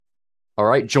All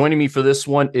right. Joining me for this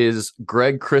one is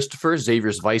Greg Christopher,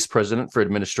 Xavier's Vice President for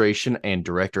Administration and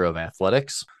Director of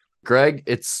Athletics. Greg,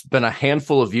 it's been a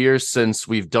handful of years since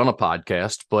we've done a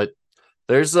podcast, but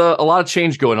there's a lot of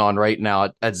change going on right now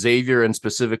at Xavier and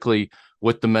specifically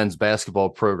with the men's basketball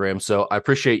program. So I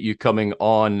appreciate you coming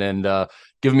on and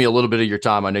giving me a little bit of your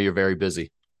time. I know you're very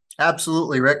busy.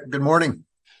 Absolutely, Rick. Good morning.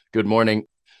 Good morning.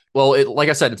 Well, like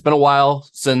I said, it's been a while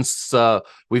since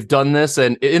we've done this.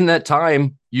 And in that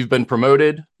time, you've been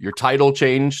promoted, your title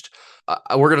changed.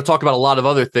 We're going to talk about a lot of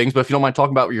other things, but if you don't mind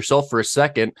talking about yourself for a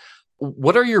second,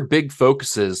 what are your big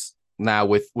focuses now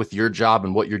with your job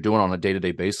and what you're doing on a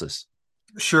day-to-day basis?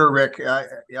 Sure, Rick.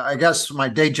 I guess my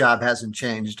day job hasn't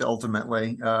changed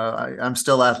ultimately. I'm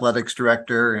still athletics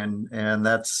director, and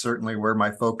that's certainly where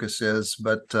my focus is.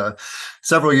 But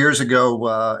several years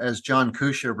ago, as John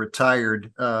Kusha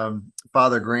retired,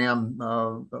 Father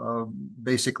Graham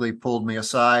basically pulled me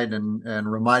aside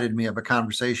and reminded me of a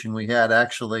conversation we had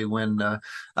actually when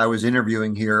I was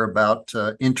interviewing here about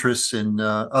interests in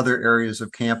other areas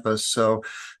of campus. So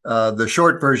the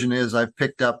short version is I've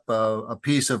picked up a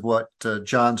piece of what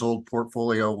John's old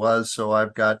portfolio was. So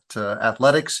I've got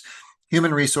athletics,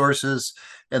 human resources,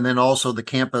 and then also the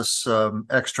campus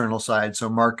external side, so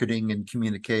marketing and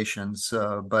communications.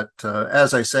 But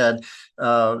as I said,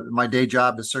 my day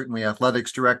job is certainly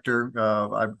athletics director.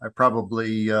 I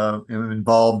probably am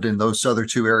involved in those other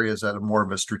two areas at a more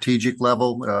of a strategic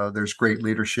level. There's great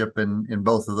leadership in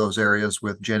both of those areas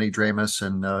with Jenny Dramus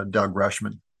and Doug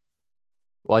Rushman.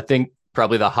 Well, I think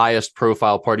probably the highest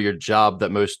profile part of your job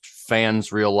that most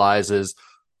fans realize is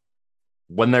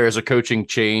when there is a coaching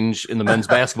change in the men's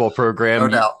basketball program, No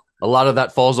doubt. a lot of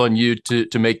that falls on you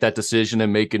to make that decision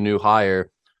and make a new hire.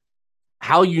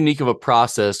 How unique of a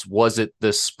process was it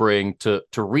this spring to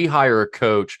rehire a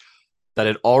coach that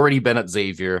had already been at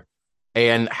Xavier?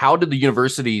 And how did the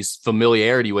university's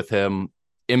familiarity with him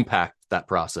impact that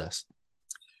process?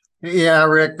 Yeah,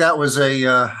 Rick, that was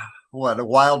a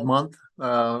wild month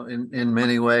in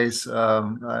many ways.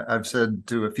 I've said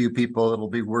to a few people it'll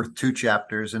be worth two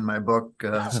chapters in my book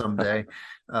someday.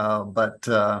 But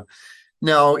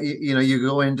no, you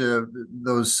go into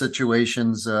those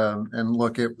situations and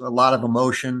look at a lot of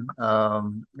emotion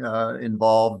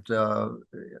involved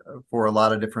for a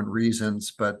lot of different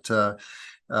reasons. But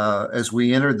as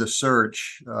we entered the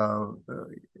search,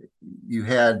 you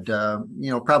had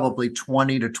probably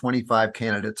 20 to 25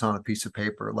 candidates on a piece of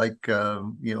paper, like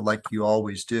like you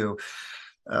always do.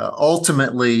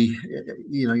 Ultimately,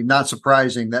 not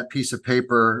surprising, that piece of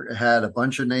paper had a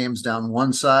bunch of names down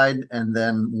one side and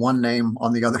then one name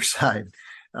on the other side.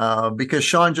 Because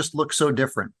Sean just looked so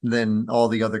different than all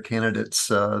the other candidates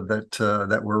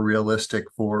that were realistic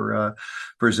for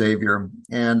Xavier.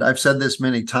 And I've said this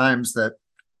many times that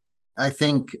I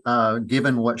think,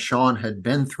 given what Sean had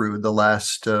been through the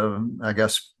last, I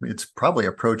guess it's probably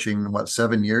approaching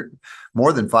 7 years,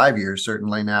 more than 5 years,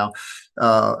 certainly now,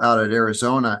 out at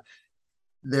Arizona.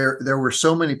 There were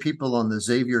so many people on the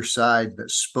Xavier side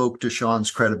that spoke to Sean's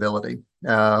credibility,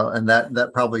 and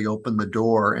that probably opened the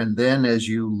door. And then, as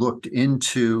you looked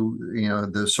into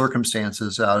the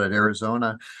circumstances out at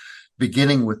Arizona,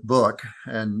 beginning with Book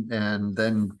and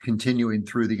then continuing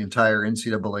through the entire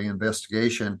NCAA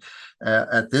investigation.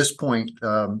 At this point,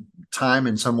 time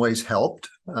in some ways helped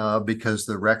because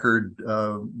the record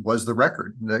was the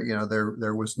record. That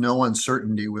there was no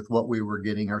uncertainty with what we were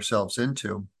getting ourselves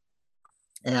into,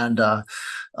 and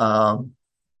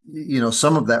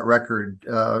some of that record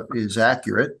is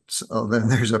accurate. So then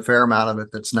there's a fair amount of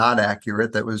it that's not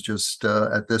accurate. That was just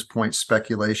at this point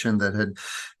speculation that had,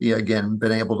 again,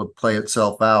 been able to play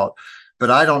itself out. But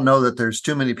I don't know that there's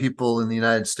too many people in the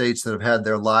United States that have had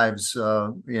their lives,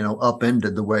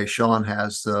 upended the way Sean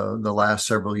has the last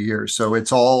several years. So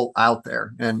it's all out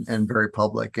there and very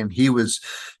public. And he was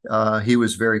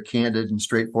very candid and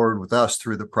straightforward with us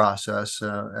through the process,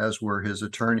 as were his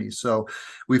attorneys. So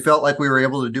we felt like we were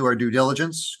able to do our due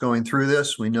diligence going through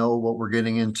this. We know what we're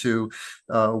getting into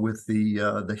with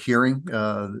the hearing,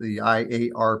 the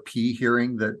IARP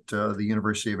hearing that the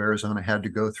University of Arizona had to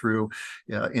go through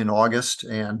in August.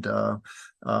 And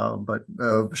but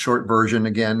short version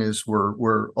again is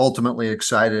we're ultimately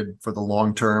excited for the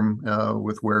long term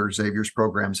with where Xavier's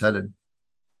program's headed.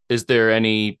 Is there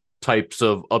any types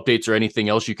of updates or anything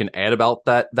else you can add about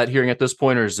that hearing at this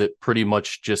point, or is it pretty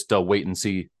much just a wait and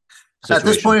see situation?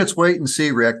 At this point, it's wait and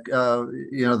see, Rick.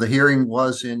 The hearing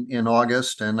was in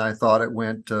August, and I thought it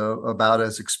went about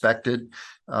as expected.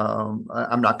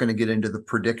 I'm not going to get into the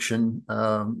prediction,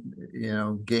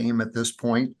 game at this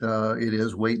point. It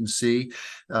is wait and see.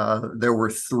 There were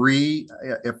three,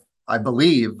 I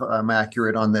believe I'm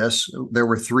accurate on this. There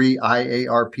were three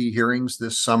IARP hearings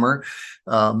this summer: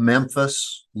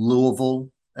 Memphis, Louisville,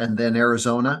 and then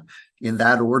Arizona, in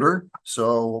that order.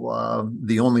 So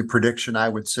the only prediction I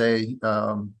would say,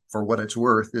 for what it's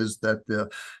worth, is that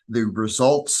the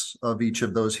results of each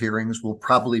of those hearings will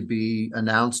probably be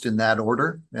announced in that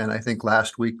order. And I think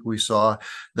last week we saw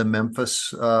the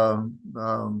Memphis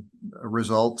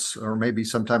results, or maybe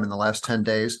sometime in the last 10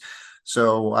 days.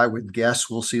 So I would guess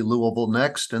we'll see Louisville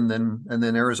next, and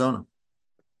then Arizona.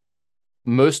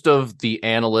 Most of the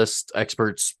analysts,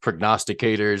 experts,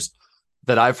 prognosticators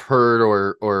that I've heard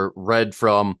or read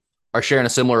from are sharing a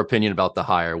similar opinion about the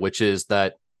hire, which is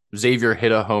that Xavier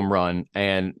hit a home run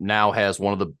and now has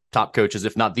one of the top coaches,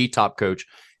 if not the top coach,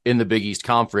 in the Big East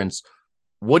Conference.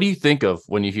 What do you think of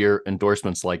when you hear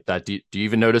endorsements like that? Do you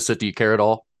even notice it? Do you care at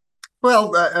all?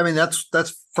 Well, I mean, that's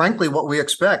frankly what we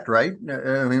expect, right?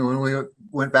 I mean, when we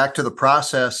went back to the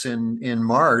process in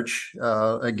March,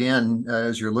 again,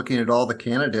 as you're looking at all the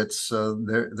candidates,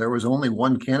 there was only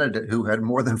one candidate who had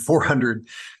more than 400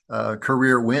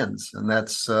 career wins, and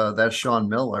that's Sean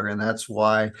Miller, and that's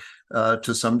why,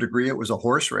 to some degree, it was a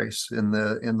horse race in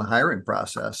the hiring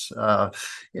process,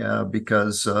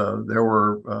 because there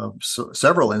were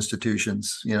several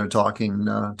institutions,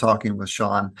 talking with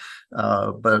Sean,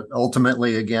 but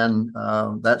ultimately, again,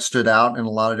 that stood out in a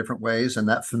lot of different ways, and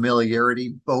that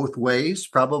familiarity both ways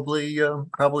probably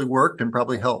worked and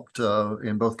probably helped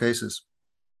in both cases.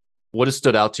 What has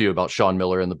stood out to you about Sean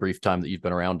Miller in the brief time that you've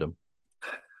been around him?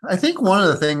 I think one of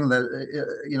the things that,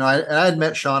 I had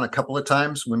met Sean a couple of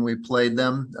times when we played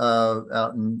them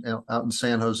out in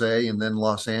San Jose and then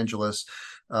Los Angeles,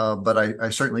 but I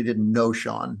certainly didn't know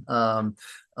Sean.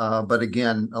 But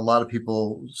again, a lot of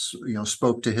people,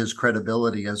 spoke to his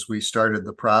credibility as we started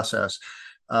the process.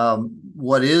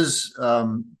 What is,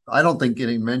 I don't think,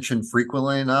 getting mentioned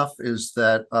frequently enough is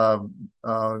that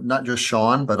not just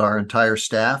Sean, but our entire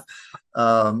staff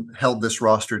held this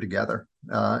roster together.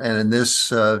 And in this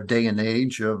day and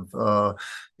age of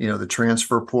the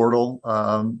transfer portal,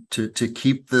 to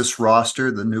keep this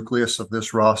roster, the nucleus of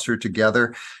this roster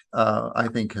together, I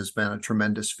think has been a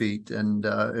tremendous feat, and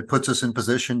it puts us in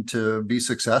position to be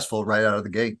successful right out of the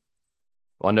gate.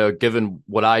 Well, I know, given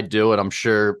what I do, and I'm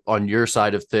sure on your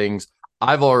side of things,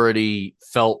 I've already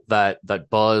felt that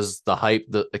buzz, the hype,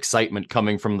 the excitement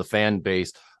coming from the fan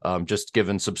base. Just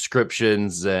given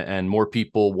subscriptions and more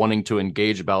people wanting to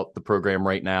engage about the program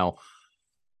right now.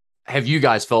 Have you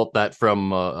guys felt that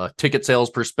from a ticket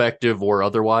sales perspective or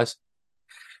otherwise?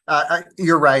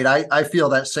 You're right. I feel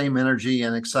that same energy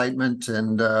and excitement,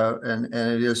 and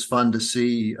it is fun to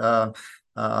see. So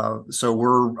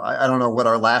I don't know what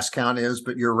our last count is,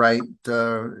 but you're right.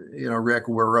 Rick,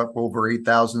 we're up over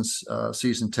 8,000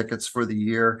 season tickets for the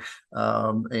year.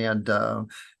 And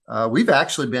we've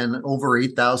actually been over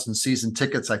 8,000 season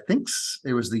tickets. I think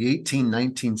it was the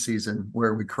 18-19 season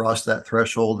where we crossed that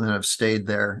threshold and have stayed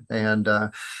there. And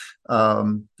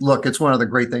look, it's one of the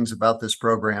great things about this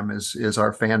program is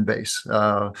our fan base.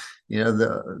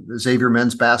 The Xavier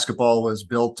men's basketball was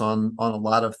built on a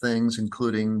lot of things,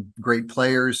 including great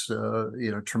players,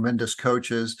 tremendous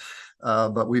coaches.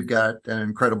 But we've got an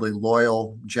incredibly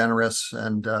loyal, generous,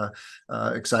 and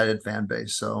excited fan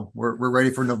base. So we're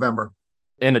ready for November.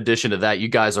 In addition to that, you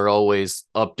guys are always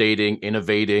updating,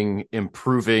 innovating,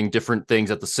 improving different things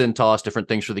at the Cintas, different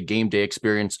things for the game day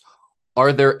experience.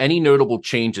 Are there any notable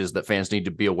changes that fans need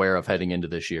to be aware of heading into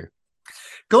this year?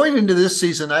 Going into this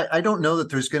season, I don't know that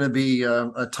there's going to be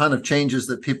a ton of changes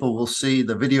that people will see.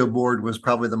 The video board was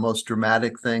probably the most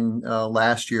dramatic thing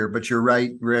last year, but you're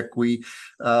right, Rick. We've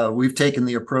taken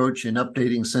the approach in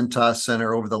updating Cintas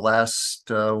Center over the last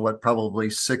probably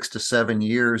 6 to 7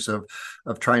 years of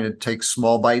trying to take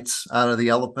small bites out of the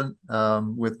elephant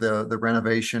with the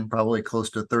renovation, probably close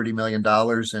to $30 million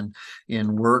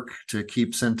in work to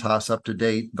keep Cintas up to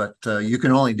date. But you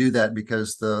can only do that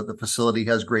because the facility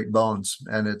has great bones,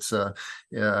 and it's a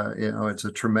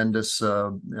tremendous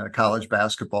college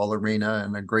basketball arena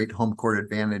and a great home court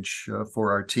advantage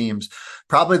for our teams.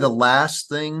 Probably the last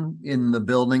thing in the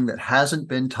building that hasn't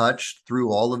been touched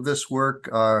through all of this work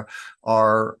are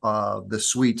the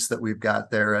suites that we've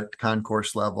got there at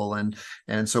concourse level,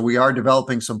 and so we are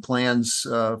developing some plans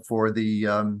for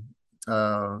the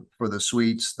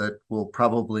suites that we'll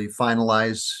probably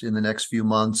finalize in the next few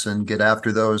months and get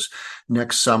after those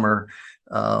next summer.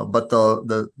 But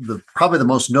the probably the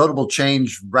most notable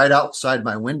change right outside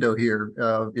my window here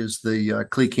is the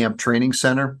Clee Camp Training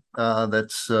Center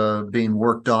that's being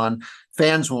worked on.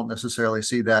 Fans won't necessarily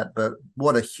see that, but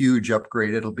what a huge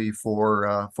upgrade it'll be for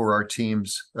our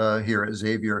teams here at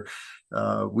Xavier.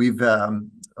 We've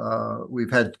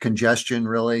had congestion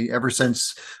really ever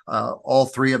since all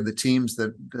three of the teams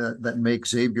that make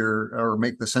Xavier or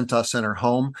make the Cintas Center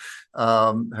home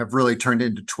have really turned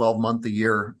into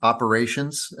 12-month-a-year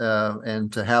operations,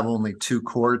 and to have only two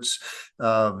courts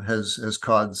has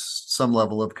caused some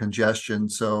level of congestion.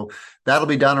 So that'll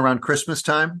be done around Christmas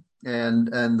time. And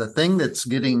the thing that's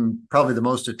getting probably the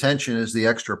most attention is the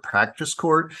extra practice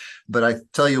court. But I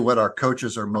tell you what, our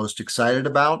coaches are most excited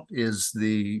about is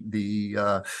the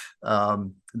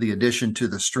addition to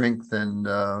the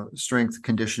strength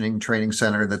conditioning training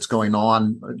center that's going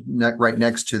on right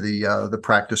next to the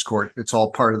practice court. It's all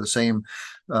part of the same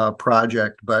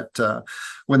project. But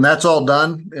when that's all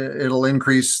done, it'll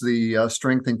increase the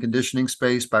strength and conditioning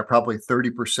space by probably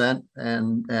 30%.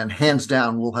 And hands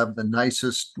down, we'll have the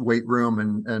nicest weight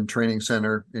room and training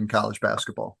center in college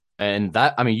basketball. And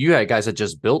that, I mean, you guys had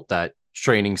just built that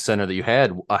training center that you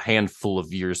had a handful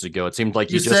of years ago. It seemed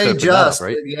like you just opened that up,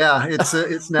 right? Yeah,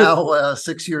 it's now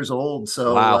 6 years old.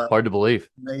 So wow, hard to believe.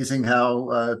 Amazing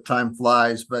how time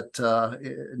flies, but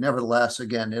nevertheless,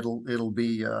 again, it'll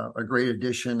be a great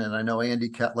addition, and I know Andy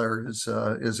Kettler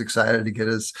is excited to get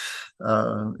his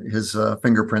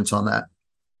fingerprints on that.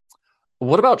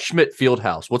 What about Schmidt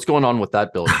Fieldhouse? What's going on with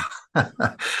that building?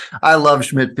 I love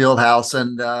Schmidt Fieldhouse,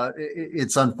 and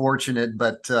it's unfortunate,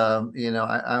 but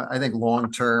I think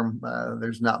long term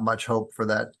there's not much hope for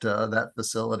that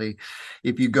facility.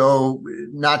 If you go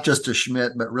not just to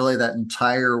Schmidt, but really that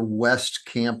entire West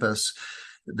campus,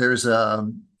 there's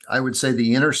I would say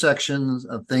the intersections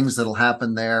of things that'll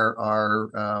happen there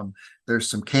are there's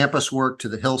some campus work to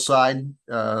the hillside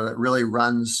that really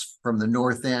runs from the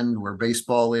north end where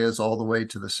baseball is all the way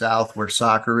to the south where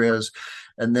soccer is.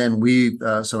 And then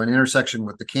so an intersection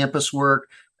with the campus work,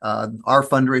 our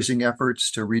fundraising efforts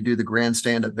to redo the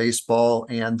grandstand at baseball,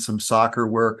 and some soccer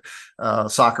work,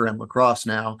 soccer and lacrosse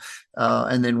now.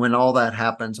 And then when all that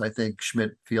happens, I think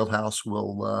Schmidt Fieldhouse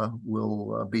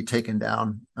will be taken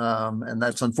down. And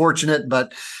that's unfortunate,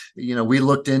 but we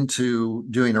looked into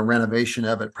doing a renovation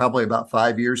of it probably about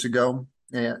 5 years ago.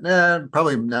 And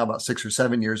probably now about 6 or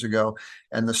 7 years ago,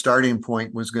 and the starting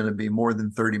point was going to be more than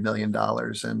 $30 million,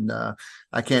 and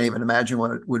I can't even imagine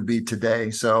what it would be today.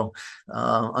 So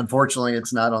unfortunately,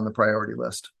 it's not on the priority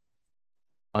list.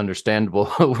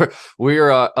 Understandable.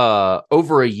 we're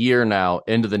over a year now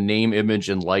into the name, image,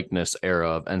 and likeness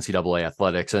era of NCAA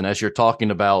athletics, and as you're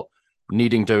talking about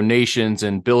needing donations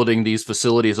and building these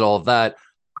facilities and all of that,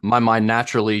 my mind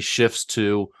naturally shifts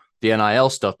to the NIL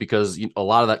stuff, because a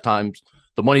lot of that times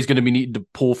the money's going to be needed to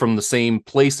pull from the same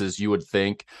places, you would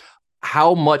think.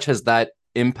 How much has that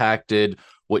impacted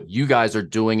what you guys are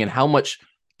doing, and how much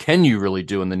can you really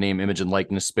do in the name, image, and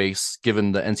likeness space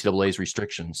given the NCAA's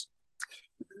restrictions?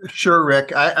 Sure,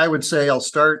 Rick. I would say I'll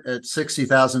start at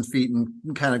 60,000 feet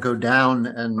and kind of go down,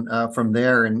 and from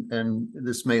there, and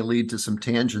this may lead to some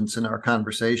tangents in our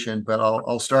conversation, but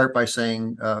I'll start by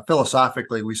saying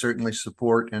philosophically, we certainly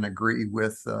support and agree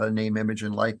with name, image,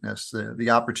 and likeness, the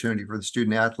opportunity for the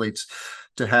student athletes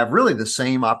to have really the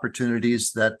same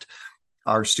opportunities that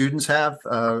our students have,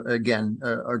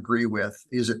 agree with.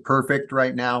 Is it perfect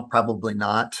right now? Probably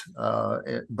not.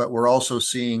 But we're also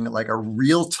seeing like a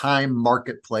real-time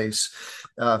marketplace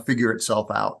figure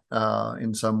itself out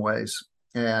in some ways.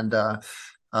 And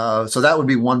so that would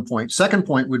be one point. Second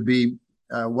point would be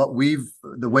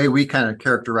the way we kind of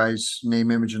characterize name,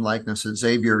 image, and likeness at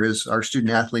Xavier is our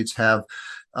student athletes have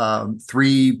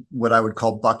three what I would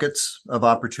call buckets of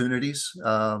opportunities,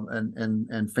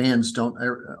 and fans don't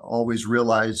always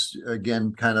realize,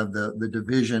 again, kind of the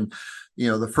division.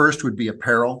 The first would be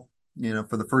apparel.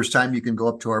 For the first time, you can go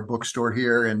up to our bookstore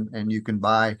here and you can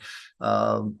buy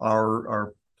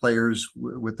our players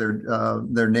with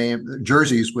their name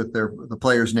jerseys with the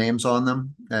players' names on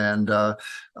them. And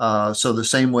so the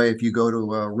same way, if you go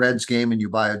to a Reds game and you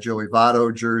buy a Joey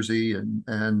Votto jersey,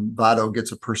 and Votto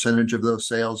gets a percentage of those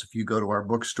sales. If you go to our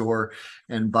bookstore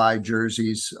and buy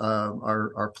jerseys,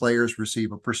 our players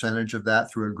receive a percentage of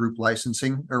that through a group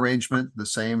licensing arrangement, the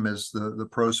same as the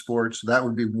pro sports. So that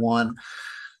would be one.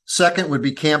 Second would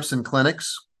be camps and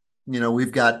clinics.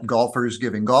 We've got golfers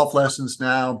giving golf lessons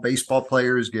now, baseball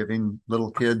players giving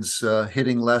little kids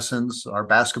hitting lessons. Our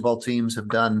basketball teams have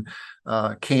done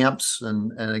camps,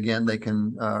 and again, they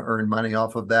can earn money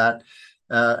off of that.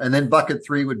 And then bucket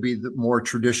three would be the more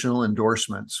traditional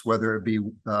endorsements, whether it be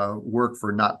work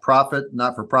for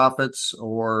not-for-profits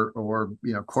or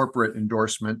corporate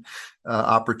endorsement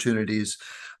opportunities.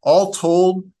 All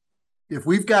told, if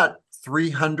we've got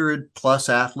 300 plus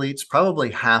athletes,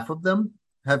 probably half of them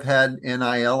have had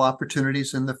NIL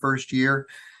opportunities in the first year.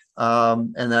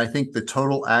 And I think the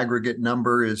total aggregate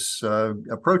number is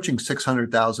approaching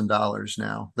 $600,000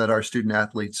 now that our student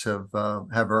athletes have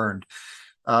earned.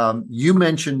 You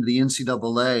mentioned the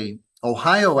NCAA.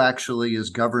 Ohio actually is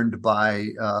governed by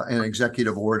an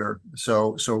executive order.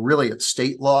 So really it's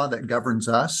state law that governs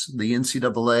us. The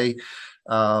NCAA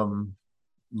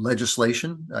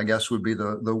legislation, I guess would be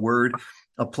the word,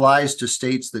 applies to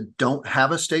states that don't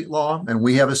have a state law, and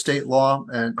we have a state law,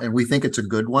 and we think it's a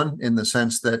good one in the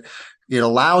sense that it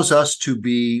allows us to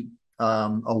be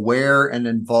aware and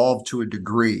involved to a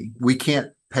degree. We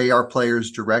can't pay our players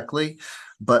directly,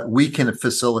 but we can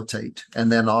facilitate.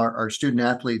 And then our student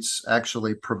athletes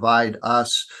actually provide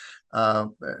us,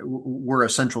 we're a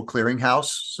central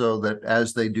clearinghouse, so that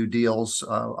as they do deals,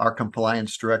 our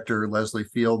compliance director, Leslie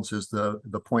Fields, is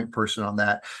the point person on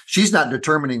that. She's not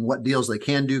determining what deals they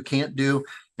can do, can't do,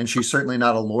 and she's certainly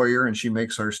not a lawyer, and she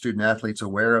makes our student athletes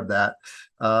aware of that.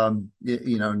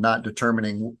 Not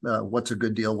determining what's a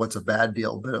good deal, what's a bad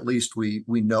deal, but at least we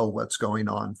know what's going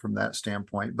on from that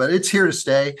standpoint. But it's here to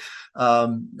stay.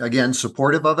 Again,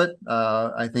 supportive of it.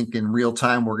 I think in real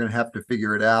time, we're going to have to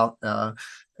figure it out. The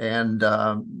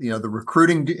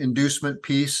recruiting inducement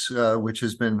piece, which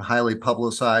has been highly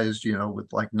publicized,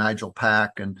 with like Nigel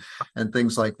Pack and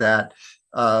things like that,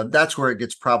 that's where it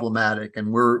gets problematic.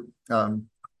 And we're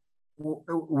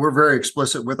very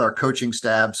explicit with our coaching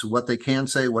staffs, what they can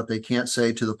say, what they can't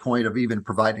say, to the point of even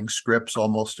providing scripts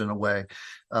almost in a way.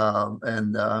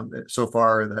 So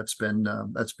far that's been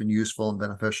useful and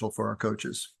beneficial for our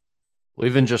coaches. Well,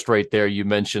 even just right there, you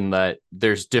mentioned that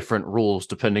there's different rules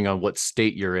depending on what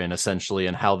state you're in, essentially,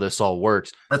 and how this all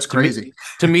works. That's crazy.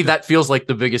 To me, that feels like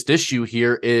the biggest issue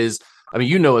here is,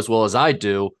 as well as I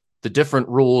do, the different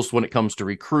rules when it comes to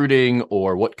recruiting,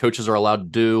 or what coaches are allowed to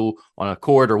do on a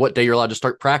court, or what day you're allowed to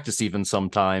start practice even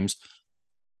sometimes,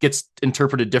 gets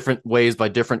interpreted different ways by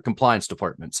different compliance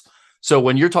departments. So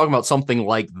when you're talking about something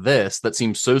like this that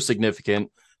seems so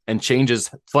significant and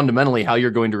changes fundamentally how you're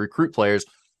going to recruit players,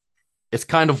 it's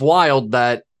kind of wild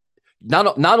that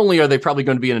not only are they probably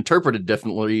going to be interpreted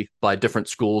differently by different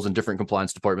schools and different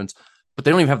compliance departments, but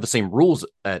they don't even have the same rules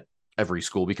at every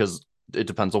school because it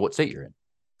depends on what state you're in.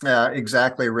 Yeah,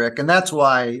 exactly, Rick. And that's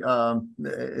why,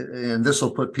 and this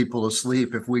will put people to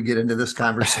sleep if we get into this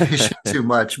conversation too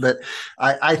much, but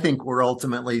I think we're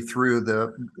ultimately through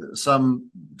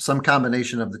some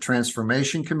combination of the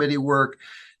transformation committee work,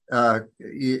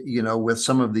 with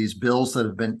some of these bills that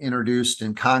have been introduced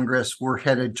in Congress. We're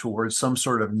headed towards some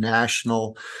sort of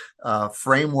national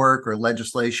framework or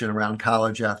legislation around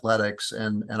college athletics.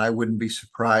 And I wouldn't be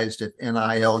surprised if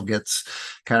NIL gets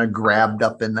kind of grabbed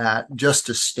up in that, just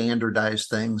to standardize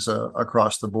things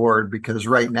across the board. Because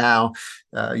right now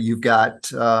you've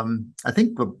got, I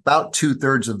think about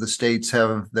 2/3 of the states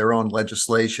have their own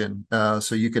legislation.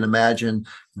 So you can imagine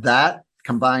that,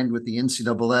 combined with the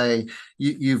NCAA,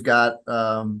 you've got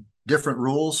different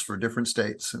rules for different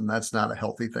states, and that's not a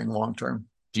healthy thing long term.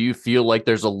 Do you feel like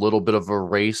there's a little bit of a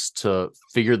race to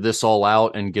figure this all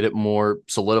out and get it more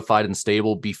solidified and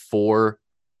stable before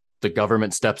the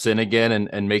government steps in again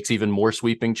and makes even more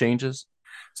sweeping changes?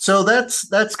 So that's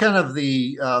kind of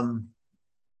the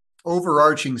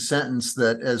overarching sentence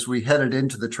that, as we headed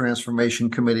into the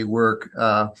transformation committee work,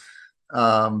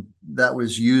 that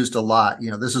was used a lot.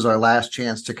 This is our last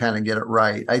chance to kind of get it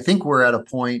right. I think we're at a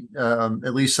point,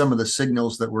 at least some of the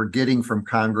signals that we're getting from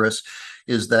Congress,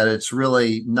 is that it's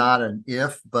really not an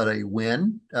if, but a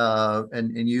when.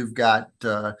 And you've got,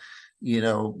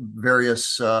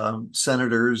 various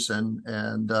senators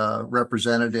and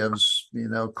representatives.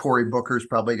 Cory Booker's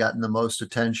probably gotten the most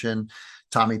attention.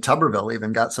 Tommy Tuberville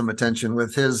even got some attention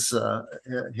with his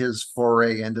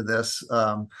foray into this.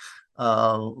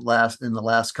 In the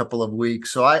last couple of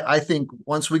weeks. So I think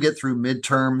once we get through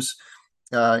midterms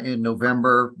in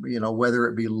November, whether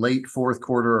it be late fourth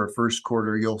quarter or first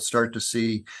quarter, you'll start to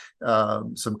see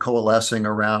some coalescing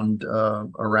around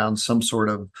some sort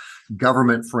of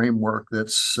government framework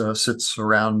that sits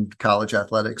around college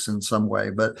athletics in some way.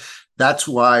 But that's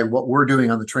why what we're doing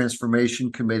on the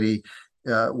transformation committee,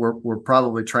 we're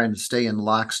probably trying to stay in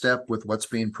lockstep with what's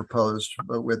being proposed,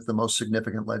 but with the most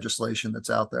significant legislation that's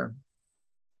out there.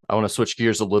 I want to switch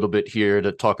gears a little bit here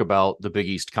to talk about the Big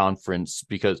East Conference,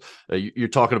 because you're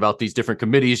talking about these different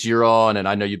committees you're on, and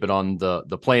I know you've been on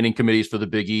the planning committees for the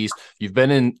Big East. You've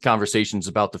been in conversations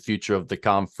about the future of the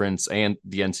conference and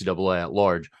the NCAA at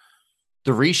large.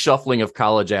 The reshuffling of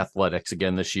college athletics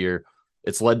again this year,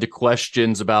 it's led to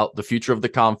questions about the future of the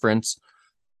conference.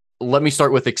 Let me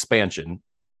start with expansion.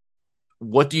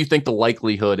 What do you think the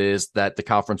likelihood is that the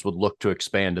conference would look to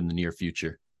expand in the near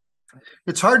future?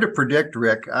 It's hard to predict,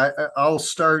 Rick. I'll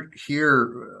start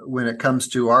here when it comes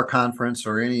to our conference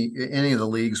or any of the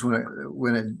leagues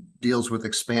when it deals with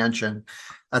expansion.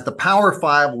 At the Power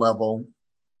Five level,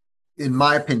 in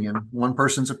my opinion, one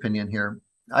person's opinion here,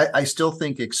 I still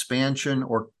think expansion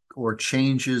or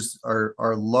changes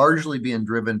are largely being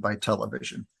driven by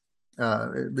television.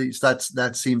 At least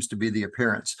that seems to be the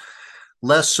appearance.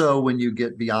 Less so when you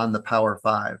get beyond the Power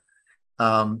Five.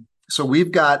 So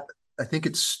we've got, I think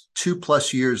it's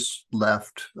 2+ years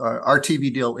left. Our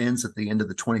TV deal ends at the end of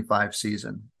the 25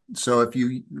 season. So if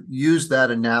you use that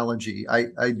analogy,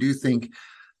 I do think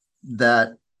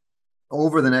that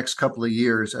over the next couple of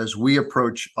years, as we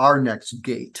approach our next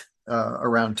gate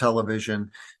around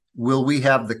television, will we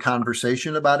have the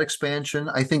conversation about expansion?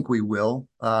 I think we will.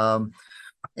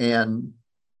 And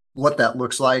what that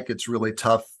looks like, it's really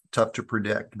tough to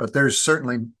predict, but there's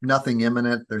certainly nothing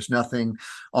imminent. There's nothing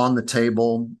on the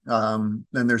table. And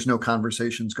there's no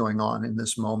conversations going on in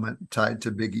this moment tied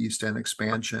to Big East and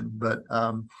expansion. But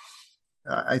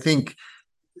I think,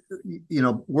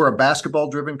 we're a basketball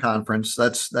driven conference.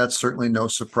 That's certainly no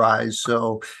surprise.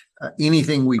 So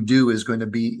anything we do is going to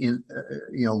be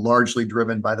largely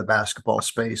driven by the basketball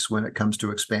space when it comes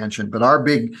to expansion. But our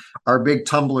big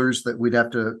tumblers that we'd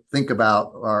have to think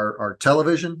about are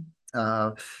television,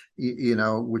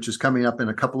 which is coming up in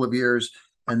a couple of years,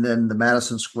 and then the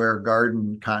Madison Square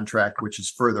Garden contract, which is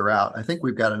further out. I think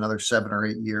we've got another 7 or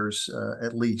 8 years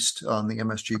at least on the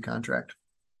MSG contract.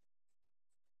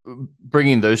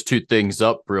 Bringing those two things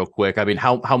up real quick, I mean,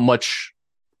 how much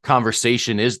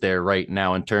conversation is there right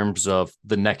now in terms of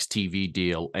the next TV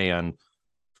deal and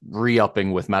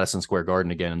re-upping with Madison Square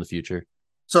Garden again in the future?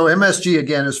 So MSG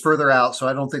again is further out, so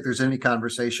I don't think there's any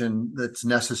conversation that's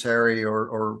necessary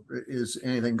or is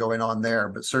anything going on there.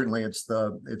 But certainly it's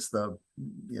the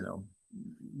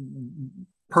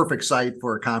perfect site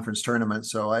for a conference tournament.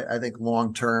 So I think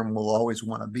long term we'll always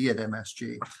want to be at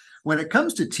MSG. When it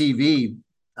comes to TV,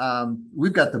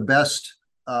 we've got the best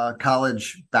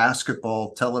college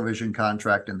basketball television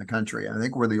contract in the country. I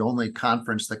think we're the only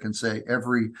conference that can say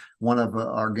every one of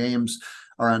our games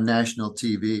are on national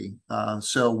TV.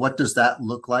 So what does that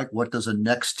look like? What does a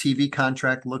next TV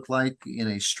contract look like in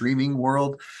a streaming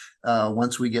world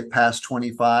once we get past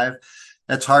 25?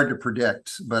 That's hard to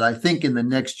predict, but I think in the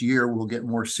next year we'll get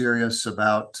more serious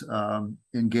about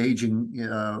engaging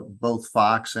both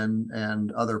Fox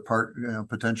and other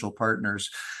potential partners.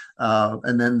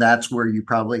 And then that's where you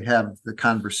probably have the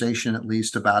conversation at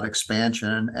least about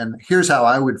expansion. And here's how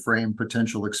I would frame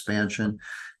potential expansion.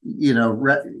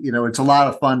 It's a lot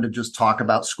of fun to just talk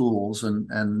about schools,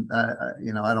 and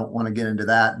I don't want to get into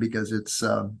that because it's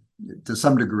to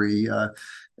some degree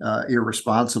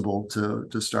irresponsible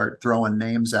to start throwing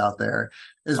names out there.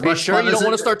 Are you sure you don't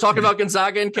want to start talking about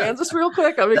Gonzaga and Kansas real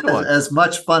quick? I mean, come on. As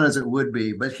much fun as it would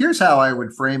be, but here's how I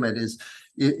would frame it: is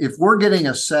if we're getting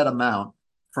a set amount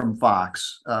from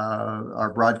Fox,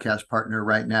 our broadcast partner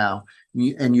right now,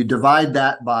 and you divide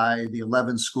that by the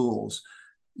 11 schools,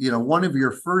 one of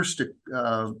your first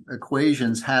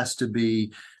equations has to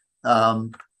be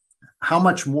how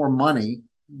much more money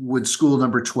would school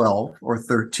number 12 or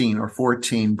 13 or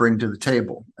 14 bring to the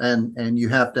table? And you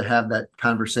have to have that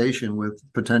conversation with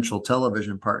potential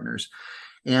television partners.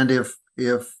 And if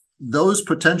those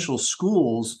potential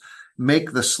schools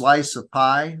make the slice of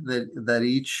pie that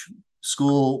each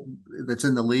school that's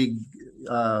in the league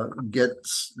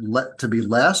gets to be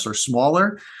less or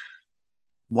smaller,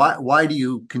 why do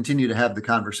you continue to have the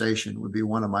conversation would be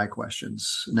one of my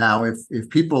questions. Now, if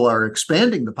people are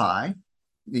expanding the pie,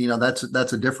 that's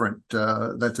a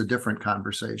different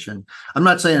conversation. I'm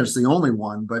not saying it's the only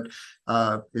one, but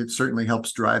it certainly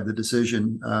helps drive the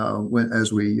decision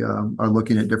as we are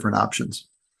looking at different options.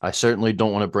 I certainly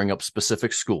don't want to bring up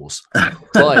specific schools,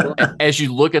 but as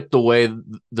you look at the way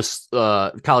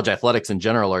the college athletics in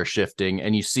general are shifting,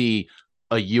 and you see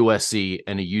a USC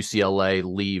and a UCLA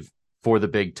leave for the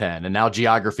Big Ten, and now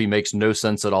geography makes no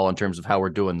sense at all in terms of how we're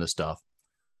doing this stuff.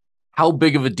 How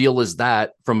big of a deal is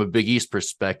that from a Big East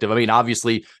perspective? I mean,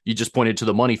 obviously, you just pointed to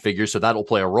the money figure, so that'll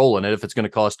play a role in it. If it's going to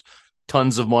cost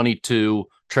tons of money to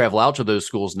travel out to those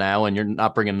schools now, and you're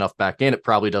not bringing enough back in, it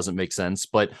probably doesn't make sense.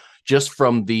 But just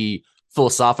from the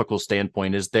philosophical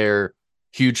standpoint, is there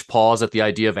huge pause at the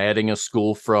idea of adding a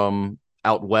school from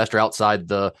out west or outside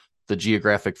the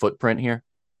geographic footprint here?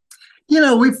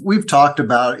 We've talked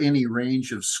about any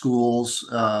range of schools,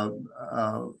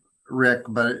 Rick,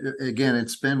 but again,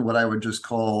 it's been what I would just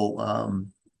call,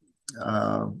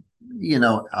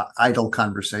 idle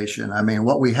conversation. I mean,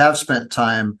 what we have spent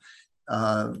time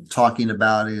talking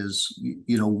about is,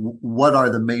 what are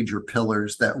the major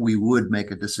pillars that we would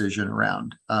make a decision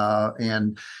around,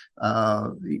 and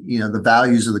the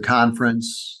values of the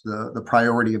conference, the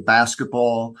priority of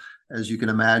basketball, as you can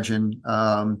imagine,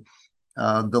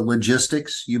 the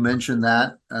logistics. You mentioned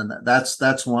that, and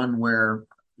that's one where,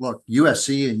 look,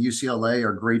 USC and UCLA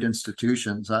are great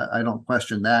institutions. I don't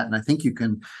question that, and I think you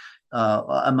can.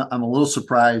 I'm a little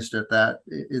surprised at that,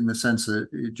 in the sense that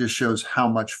it just shows how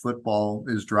much football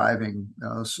is driving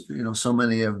so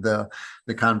many of the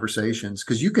conversations,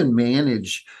 because you can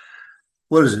manage,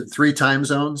 what is it, 3 time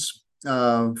zones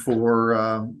for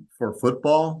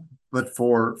football, but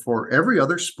for every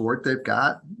other sport they've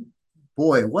got,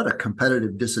 boy, what a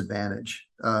competitive disadvantage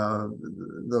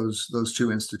those 2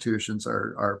 institutions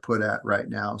are put at right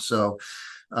now. So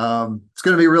it's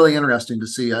going to be really interesting to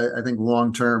see, I think,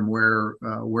 long term where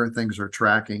things are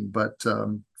tracking. But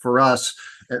for us,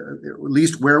 at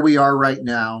least where we are right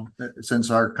now, since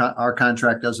our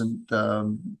contract doesn't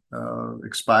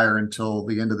expire until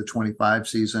the end of the 25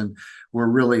 season, we're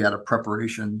really at a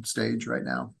preparation stage right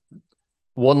now.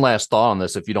 One last thought on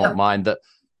this, if you don't mind. That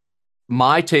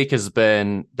my take has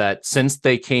been that since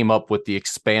they came up with the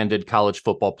expanded college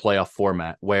football playoff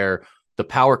format, where the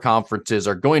power conferences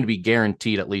are going to be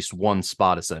guaranteed at least one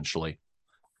spot, essentially,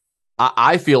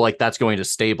 I feel like that's going to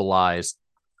stabilize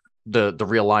the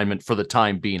realignment for the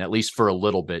time being, at least for a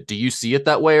little bit. Do you see it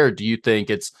that way, or do you think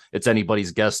it's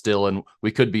anybody's guess still, and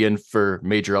we could be in for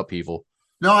major upheaval?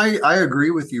 No, I agree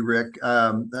with you, Rick.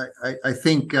 I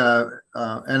think,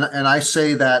 and I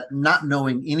say that not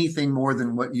knowing anything more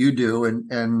than what you do,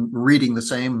 and reading the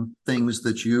same things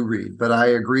that you read, but I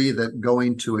agree that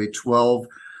going to a 12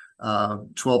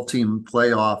 team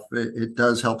playoff, it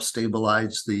does help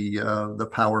stabilize the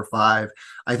Power Five.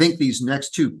 I think these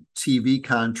next 2 TV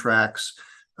contracts,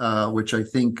 which I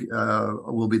think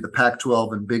will be the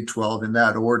Pac-12 and Big 12 in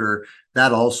that order,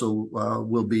 that also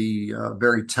will be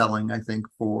very telling, I think,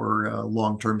 for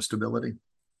long-term stability.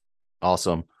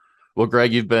 Awesome. Well,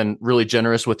 Greg, you've been really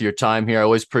generous with your time here. I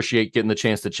always appreciate getting the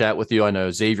chance to chat with you. I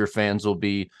know Xavier fans will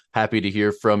be happy to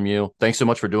hear from you. Thanks so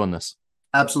much for doing this.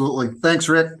 Absolutely. Thanks,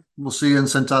 Rick. We'll see you in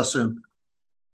Cintas soon.